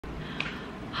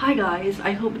Hi guys,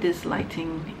 I hope this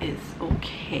lighting is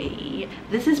okay.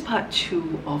 This is part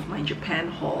 2 of my Japan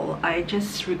haul. I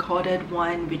just recorded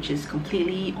one which is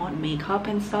completely on makeup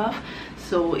and stuff,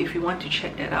 so if you want to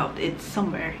check that out, it's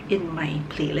somewhere in my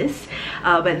playlist.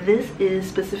 But this is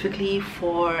specifically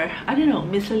for, I don't know,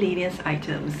 miscellaneous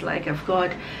items. Like I've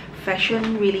got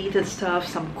fashion related stuff,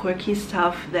 some quirky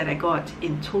stuff that I got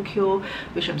in Tokyo,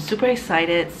 which I'm super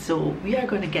excited, so we are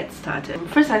gonna get started.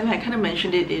 First item, I kind of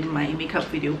mentioned it in my makeup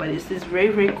video, but it's this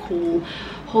very cool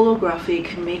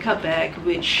holographic makeup bag,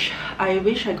 which I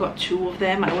wish I got 2 of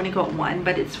them. I only got 1,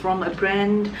 but it's from a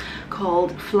brand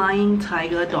called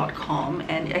flyingtiger.com,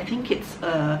 and I think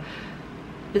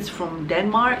it's from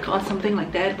Denmark or something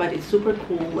like that, but it's super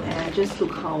cool, and just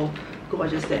look how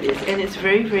gorgeous that is, and it's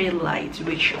very light,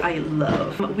 which I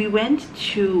love. We went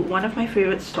to one of my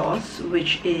favorite stores,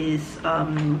 which is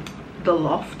the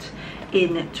Loft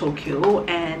in Tokyo,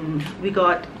 and we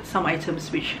got some items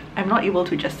which I'm not able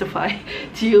to justify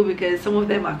to you because some of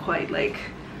them are quite like,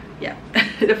 yeah.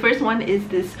 The first one is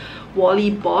this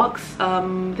Wally box.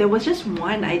 There was just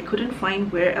one. I couldn't find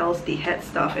where else they had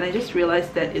stuff, and I just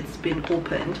realized that it's been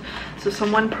opened, so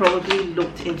someone probably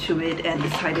looked into it and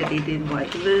decided they didn't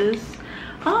like this.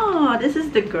 Ah, this is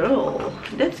the girl.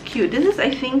 That's cute. This is, I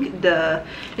think, I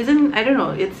don't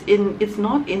know, it's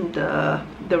not in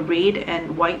the red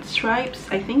and white stripes.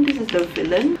 I think this is the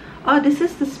villain. Oh, this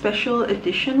is the special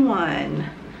edition one.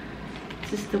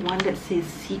 This is the one that says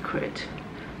secret.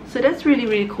 So that's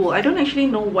really cool. I don't actually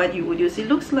know what you would use. It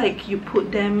looks like you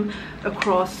put them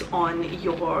across on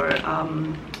your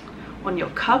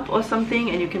cup or something,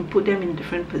 and you can put them in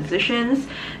different positions.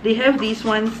 They have these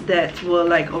ones that were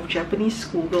like of Japanese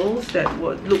schoolgirls that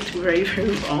looked very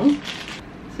wrong.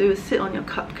 So you sit on your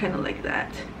cup kind of like that.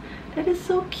 That is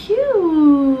so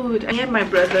cute. Me and my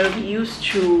brother, we used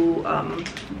to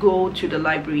go to the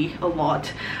library a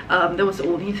lot. That was the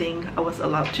only thing I was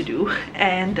allowed to do,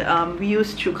 and we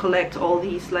used to collect all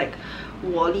these like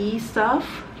Wally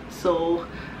stuff. So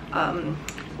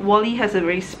Wally has a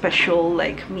very special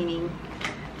like meaning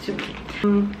to me.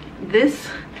 This,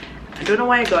 I don't know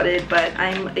why I got it, but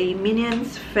I'm a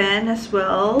Minions fan as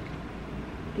well.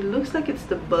 It looks like it's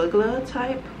the burglar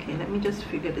type. Okay, let me just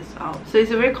figure this out. So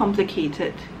it's a very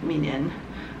complicated minion,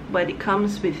 but it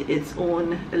comes with its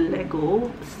own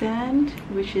Lego stand,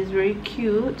 which is very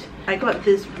cute. I got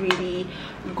this really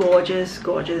gorgeous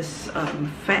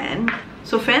fan.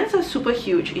 So fans are super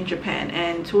huge in Japan,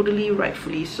 and totally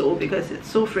rightfully so, because it's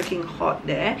so freaking hot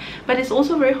there, but it's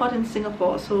also very hot in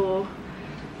Singapore, so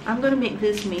I'm gonna make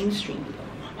this mainstream.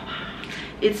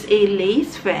 It's a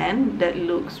lace fan that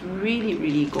looks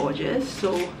really gorgeous,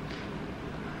 so,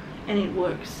 and it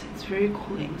works. It's very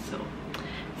cooling. So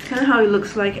it's kind of how it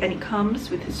looks like, and it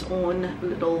comes with its own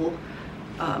little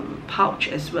pouch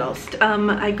as well.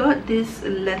 I got this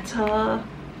letter.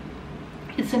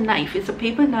 It's a knife. It's a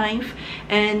paper knife,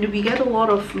 and we get a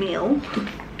lot of mail.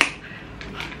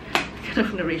 What kind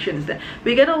of narration is that?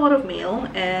 We get a lot of mail,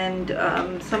 and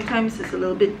sometimes it's a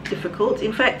little bit difficult.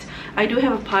 In fact, I do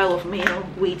have a pile of mail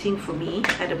waiting for me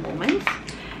at the moment,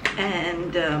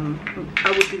 and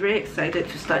I would be very excited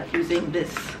to start using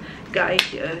this guy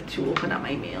here to open up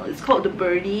my mail. It's called the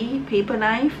Birdie paper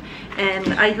knife,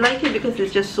 and I like it because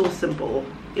it's just so simple.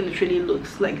 It literally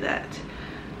looks like that,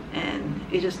 and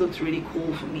it just looks really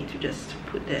cool for me to just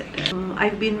put that there.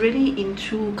 I've been really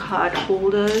into card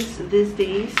holders these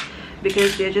days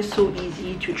because they're just so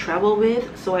easy to travel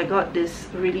with, so I got this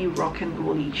really rock and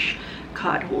roll-ish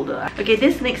card holder. Okay,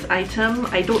 this next item,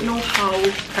 I don't know how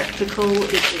practical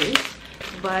it is,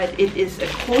 but it is a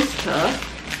coaster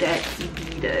that's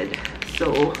beaded.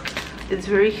 So it's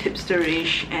very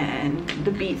hipsterish, and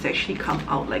the beads actually come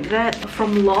out like that.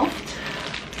 From Loft,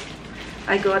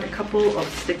 I got a couple of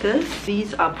stickers.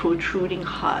 These are protruding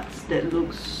hearts that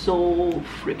look so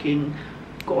freaking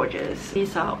gorgeous.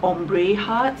 These are ombre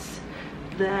hearts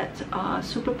that are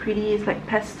super pretty. It's like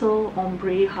pastel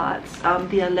ombre hearts.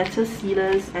 They are letter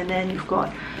sealers, and then you've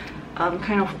got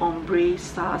kind of ombre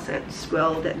stars as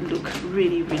well that look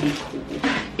really cool.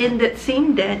 In that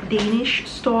same Danish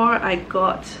store, I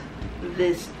got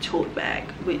this tote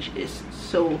bag, which is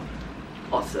so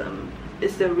awesome.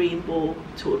 It's the rainbow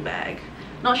tote bag.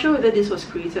 Not sure whether this was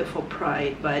created for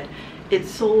Pride, but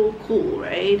it's so cool,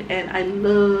 right? And I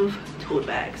love tote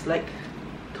bags. Like,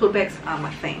 tote bags are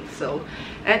my thing, so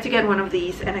I had to get one of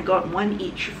these, and I got one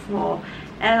each for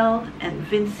Elle and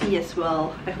Vinci as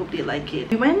well. I hope they like it.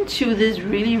 We went to this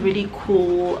really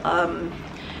cool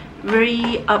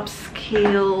very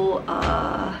upscale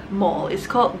mall. It's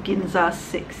called Ginza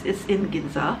 6. It's in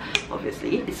Ginza,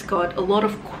 obviously. It's got a lot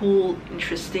of cool,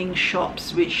 interesting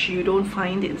shops which you don't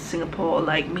find in Singapore,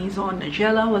 like Maison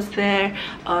Nigella was there,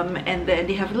 and then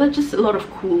they have just a lot of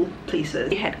cool places.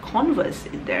 They had Converse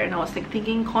in there, and I was like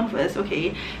thinking, Converse,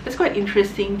 okay, that's quite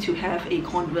interesting to have a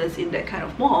Converse in that kind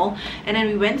of mall. And then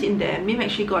we went in there, and we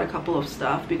actually got a couple of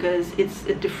stuff because it's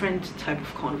a different type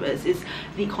of Converse. It's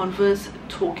the Converse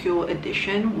Tokyo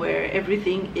edition, where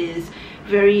everything is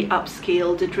very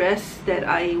upscale. The dress that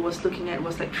I was looking at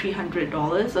was like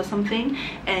 $300 or something,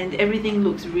 and everything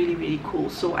looks really cool.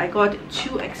 So I got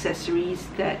 2 accessories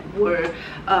that were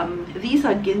these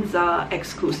are Ginza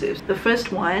exclusives. The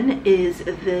first one is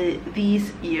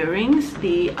these earrings.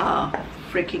 They are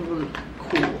freaking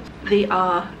cool. They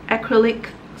are acrylic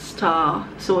star,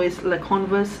 so it's like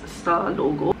Converse star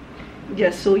logo.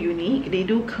 They're so unique. They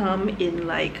do come in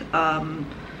like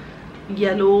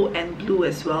yellow and blue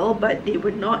as well, but they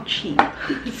were not cheap,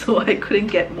 so I couldn't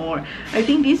get more. I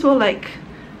think these were like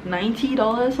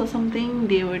 $90 or something.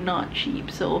 They were not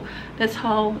cheap, so that's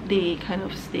how they kind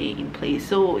of stay in place.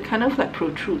 So it kind of like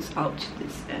protrudes out to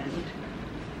this end,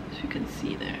 as you can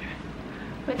see there.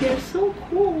 But they're so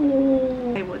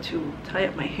cool. If I were to tie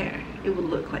up my hair, it would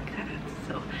look like that.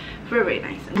 So very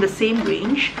nice. In the same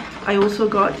range, I also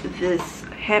got this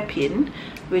hairpin,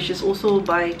 which is also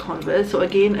by Converse. So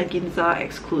again, a Ginza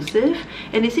exclusive,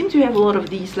 and they seem to have a lot of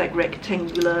these like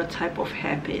rectangular type of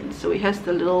hairpins. So it has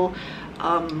the little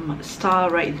star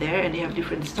right there, and they have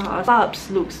different stars. Barbs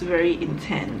looks very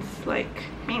intense, like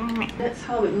that's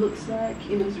how it looks like.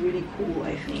 It looks really cool,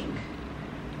 I think.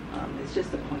 It's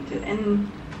just a pointed, and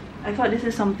I thought this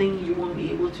is something you won't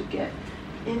be able to get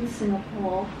in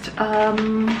Singapore.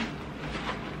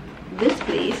 This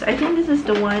place, I think this is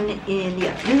the one in,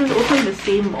 yeah, this is also in the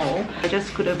same mall. I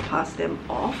just couldn't pass them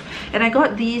off, and I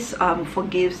got these for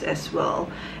gifts as well.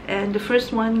 And the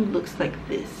first one looks like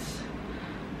this.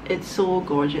 It's so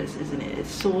gorgeous, isn't it? It's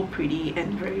so pretty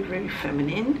and very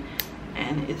feminine,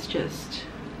 and it's just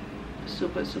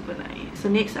super nice. So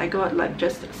next I got like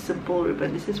just a simple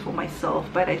ribbon. This is for myself,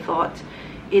 but I thought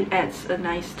it adds a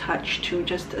nice touch to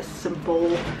just a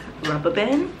simple rubber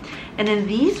band. And then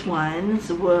these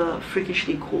ones were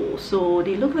freakishly cool. So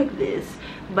they look like this,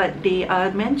 but they are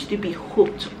meant to be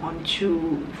hooked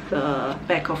onto the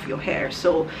back of your hair.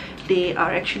 So they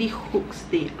are actually hooks,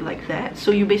 like that.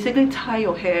 So you basically tie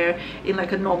your hair in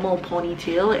like a normal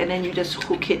ponytail, and then you just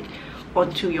hook it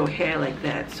onto your hair like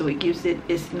that. So it gives it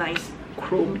this nice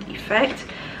chrome effect.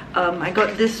 I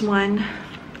got this one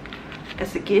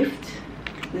as a gift.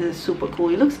 This is super cool.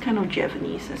 It looks kind of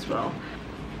Japanese as well.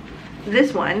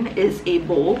 This one is a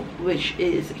bow, which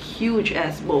is a huge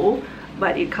ass bow,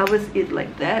 but it covers it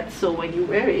like that, so when you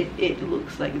wear it, it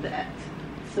looks like that.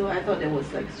 So I thought that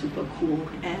was like super cool,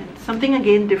 and something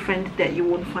again different that you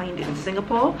won't find in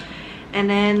Singapore. And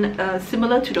then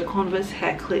similar to the Converse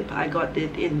hair clip, I got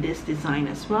it in this design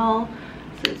as well,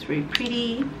 so it's very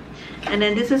pretty. And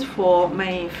then this is for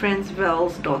my friend's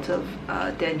Val's daughter,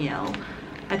 Danielle.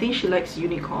 I think she likes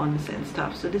unicorns and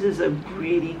stuff, so this is a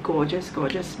really gorgeous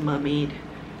mermaid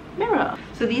mirror.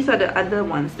 So these are the other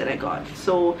ones that I got.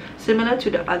 So similar to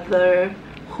the other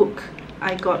hook,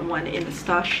 I got one in the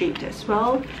star shaped as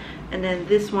well. And then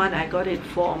this one, I got it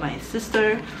for my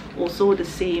sister, also the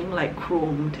same like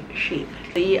chromed shape.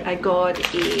 I got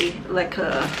a like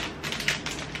a,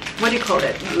 what do you call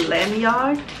it,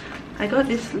 lanyard. I got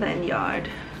this lanyard,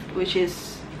 which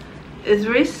is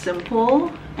very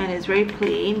simple and it's very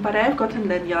plain, but I have gotten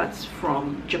lanyards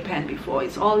from Japan before.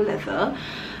 It's all leather,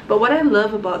 but what I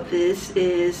love about this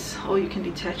is, oh, you can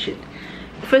detach it.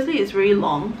 Firstly, it's very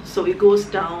long, so it goes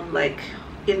down like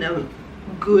in a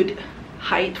good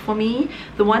height for me.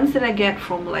 The ones that I get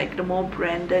from like the more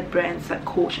branded brands like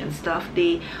Coach and stuff,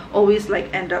 they always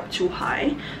like end up too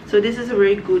high. So this is a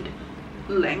very good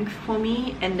length for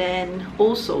me. And then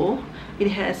also it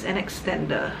has an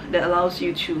extender that allows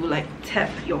you to like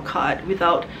tap your card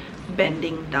without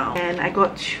bending down. And I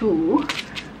got 2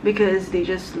 because they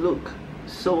just look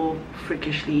so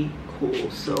freakishly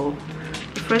cool. So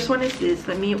the first one is this.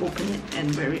 Let me open it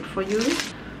and wear it for you.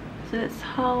 So that's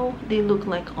how they look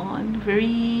like on.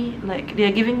 Very like, they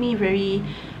are giving me very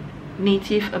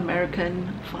Native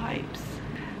American vibes.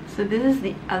 So this is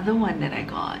the other one that I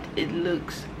got. It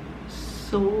looks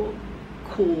so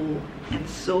cool and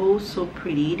so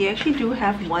pretty. They actually do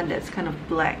have one that's kind of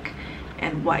black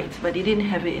and white, but they didn't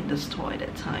have it in the store at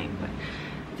that time. But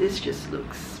this just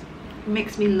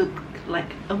makes me look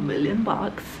like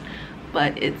 $1,000,000,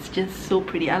 but it's just so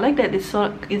pretty. I like that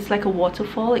it's like a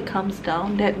waterfall. It comes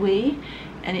down that way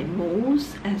and it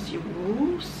moves as you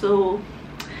move. So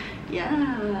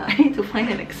yeah, I need to find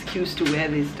an excuse to wear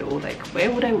this though. Like, where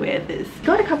would I wear this?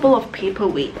 Got a couple of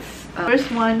paperweights.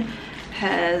 First one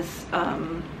has I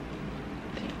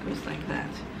think it goes like that.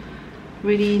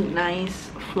 Really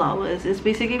nice flowers. It's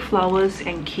basically flowers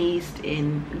encased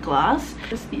in glass.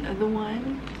 Just the other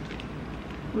one,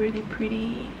 really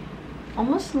pretty.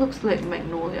 Almost looks like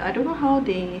magnolia. I don't know how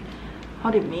they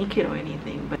make it or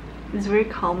anything, but it's very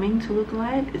calming to look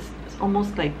at. It's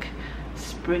almost like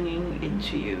springing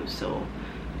into you, so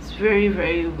it's very,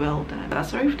 very well done.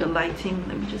 Sorry if the lighting,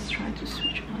 let me just try to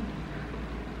switch on.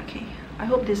 Okay, I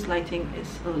hope this lighting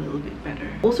is a little bit better.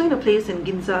 Also in a place in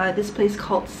Ginza, this place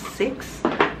called Six,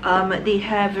 they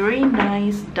have very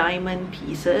nice diamond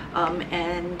pieces,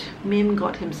 and Mim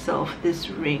got himself this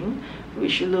ring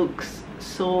which looks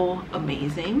so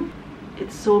amazing.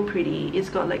 It's so pretty. It's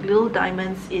got like little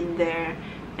diamonds in there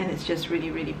and it's just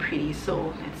really, really pretty.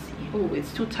 So let's see. Oh,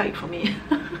 it's too tight for me.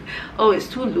 Oh, it's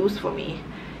too loose for me.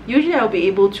 Usually I'll be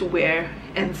able to wear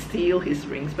and steal his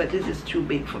rings, but this is too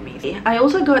big for me. I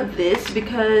also got this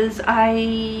because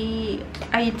I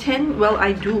tend, well,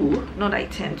 I do, not I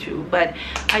tend to, but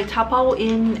I tapao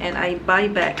in and I buy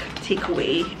back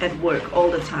takeaway at work all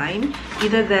the time.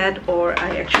 Either that or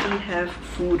I actually have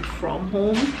food from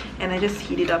home and I just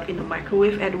heat it up in the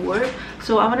microwave at work.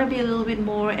 So I want to be a little bit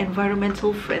more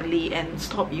environmental friendly and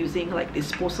stop using like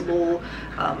disposable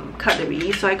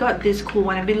cutlery. So I got this cool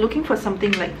one. I've been looking for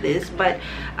something like this, but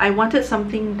I wanted something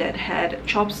that had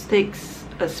chopsticks,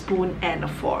 a spoon and a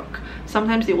fork.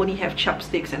 Sometimes they only have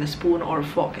chopsticks and a spoon, or a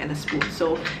fork and a spoon.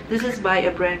 So this is by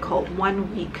a brand called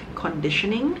 1 Week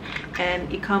Conditioning,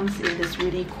 and it comes in this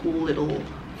really cool little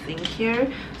thing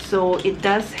here. So it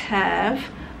does have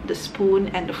the spoon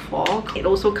and the fork. It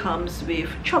also comes with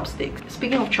chopsticks.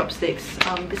 Speaking of chopsticks,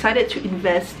 decided to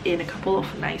invest in a couple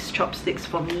of nice chopsticks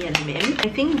for me and Mim. I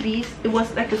think these, it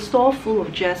was like a store full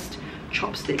of just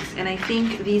chopsticks, and I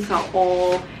think these are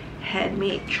all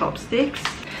handmade chopsticks.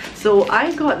 So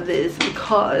I got this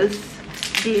because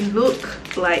they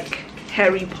look like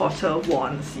Harry Potter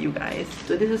wands, you guys.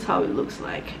 So this is how it looks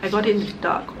like. I got it in the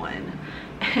dark one,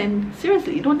 and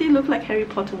seriously, don't they look like Harry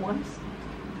Potter wands?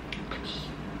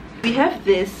 We have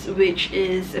this, which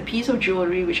is a piece of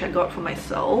jewelry which I got for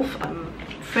myself.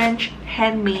 French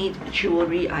handmade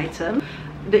jewelry item.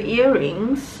 The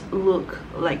earrings look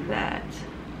like that.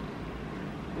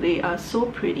 They are so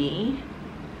pretty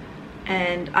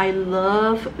and I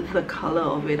love the color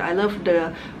of it. I love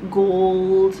the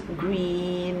gold,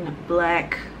 green,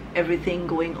 black, everything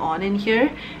going on in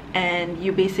here, and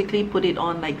you basically put it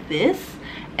on like this,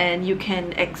 and you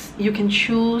can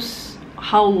choose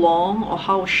how long or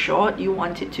how short you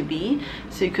want it to be.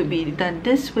 So it could be done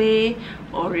this way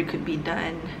or it could be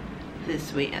done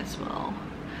this way as well.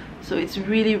 So it's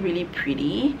really, really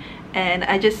pretty, and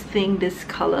I just think this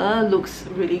color looks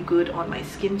really good on my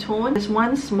skin tone. There's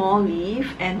one small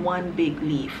leaf and one big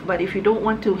leaf, but if you don't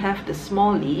want to have the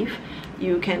small leaf,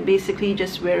 you can basically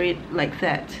just wear it like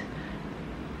that,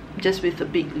 just with the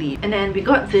big leaf. And then we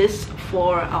got this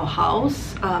for our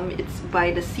house. It's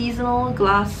by the Seasonal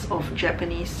Glass of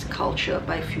Japanese Culture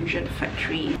by Fusion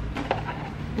Factory.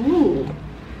 Ooh,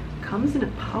 comes in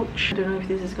a pouch. I don't know if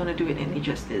this is gonna do it any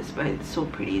justice, but it's so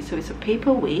pretty. So it's a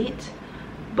paperweight,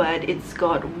 but it's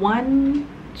got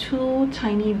 2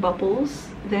 tiny bubbles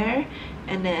there,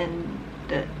 and then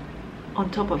the on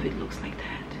top of it looks like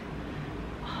that.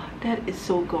 Oh, that is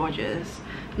so gorgeous.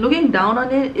 Looking down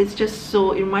on it, it's just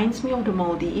so, it reminds me of the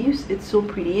Maldives. It's so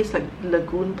pretty. It's like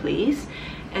lagoon place,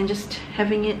 and just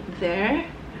having it there,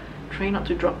 try not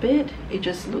to drop it, it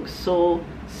just looks so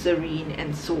serene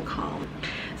and so calm.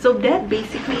 So that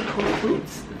basically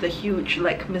concludes the huge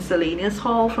like miscellaneous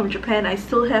haul from Japan. I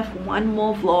still have one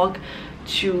more vlog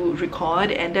to record,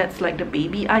 and that's like the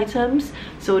baby items.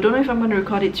 So I don't know if I'm going to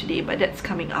record it today, but that's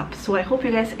coming up. So I hope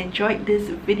you guys enjoyed this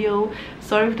video.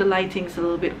 Sorry if the lighting's a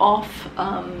little bit off,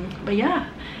 but yeah,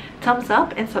 thumbs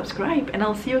up and subscribe, and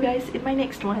I'll see you guys in my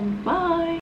next one. Bye.